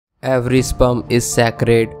Every sperm is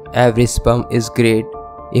sacred, every sperm is great.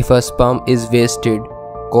 If a sperm is wasted,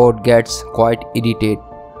 God gets quite irritated.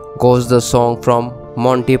 Goes the song from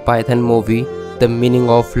Monty Python movie, The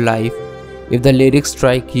Meaning of Life. If the lyrics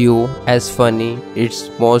strike you as funny,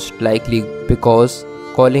 it's most likely because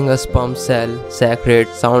calling a sperm cell sacred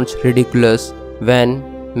sounds ridiculous when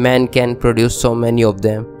man can produce so many of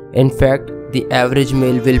them. In fact, the average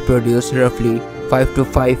male will produce roughly 5 to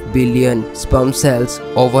 5 billion sperm cells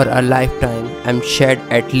over a lifetime and shed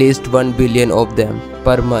at least 1 billion of them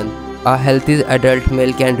per month. A healthy adult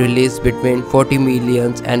male can release between 40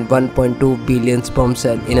 million and 1.2 billion sperm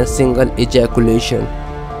cells in a single ejaculation.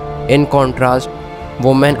 In contrast,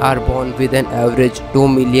 women are born with an average 2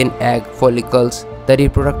 million egg follicles, the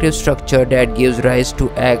reproductive structure that gives rise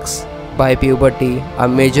to eggs. By puberty, a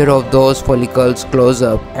measure of those follicles close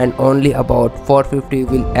up and only about 450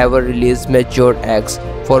 will ever release mature eggs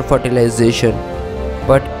for fertilization.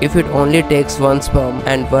 But if it only takes one sperm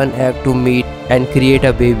and one egg to meet and create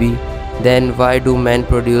a baby, then why do men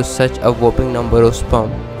produce such a whopping number of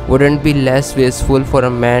sperm? Wouldn't it be less wasteful for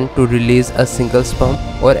a man to release a single sperm,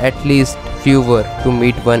 or at least fewer to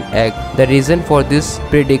meet one egg? The reason for this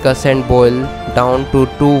predicament boils down to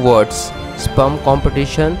two words: sperm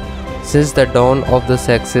competition. Since the dawn of the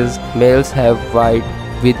sexes, males have vied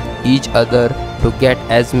with each other to get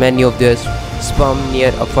as many of their sperm near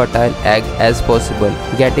a fertile egg as possible.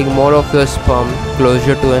 Getting more of your sperm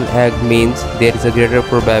closer to an egg means there is a greater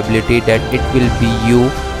probability that it will be you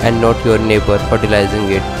and not your neighbor fertilizing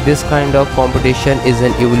it. This kind of competition is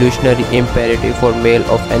an evolutionary imperative for male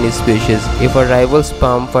of any species. If a rival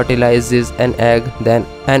sperm fertilizes an egg, then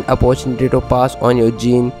an opportunity to pass on your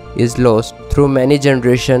gene is lost. Through many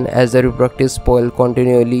generations, as the reproductive spoil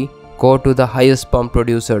continually go to the highest sperm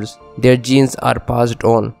producers, their genes are passed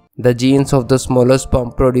on. The genes of the smaller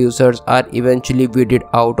sperm producers are eventually weeded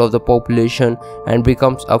out of the population and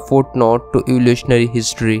becomes a footnote to evolutionary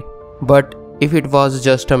history. But if it was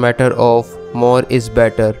just a matter of more is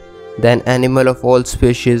better, then animals of all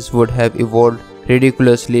species would have evolved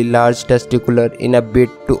ridiculously large testicular in a bid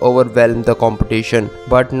to overwhelm the competition.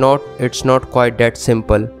 But it's not quite that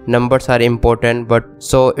simple. Numbers are important, but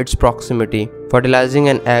so its proximity. Fertilizing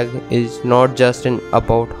an egg is not just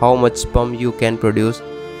about how much sperm you can produce,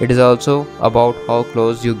 it is also about how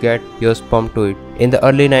close you get your sperm to it. In the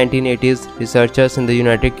early 1980s, researchers in the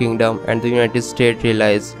United Kingdom and the United States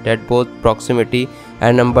realized that both proximity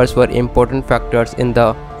and numbers were important factors in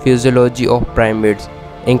the physiology of primates,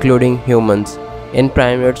 including humans. In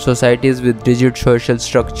primate societies with rigid social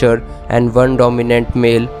structure and one dominant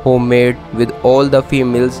male who mated with all the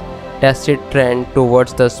females, tested trend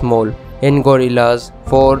towards the small. In gorillas,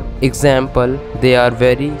 for example, they are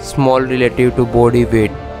very small relative to body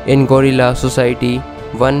weight. In gorilla society,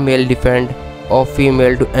 one male defends a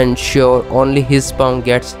female to ensure only his sperm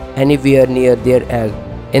gets anywhere near their egg.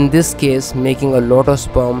 In this case, making a lot of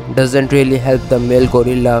sperm doesn't really help the male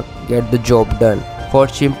gorilla get the job done. For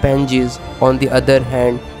chimpanzees, on the other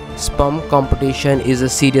hand, sperm competition is a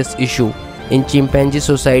serious issue. In chimpanzee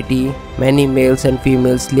society, many males and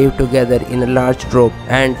females live together in a large group,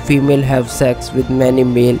 and females have sex with many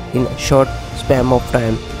males in a short span of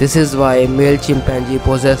time. This is why male chimpanzee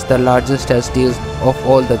possess the largest testes of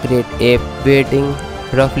all the great apes, weighing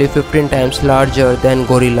roughly 15 times larger than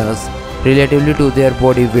gorillas relatively to their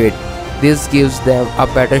body weight. This gives them a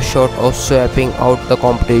better shot of swapping out the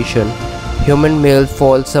competition. Human males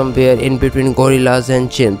fall somewhere in between gorillas and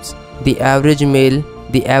chimps. The average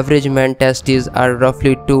man testes are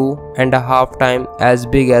roughly 2.5 times as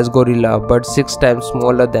big as gorilla but 6 times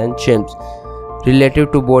smaller than chimps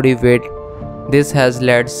relative to body weight. This has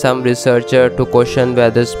led some researchers to question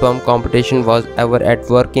whether sperm competition was ever at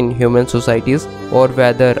work in human societies, or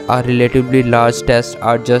whether our relatively large tests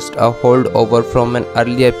are just a holdover from an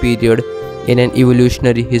earlier period in an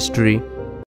evolutionary history.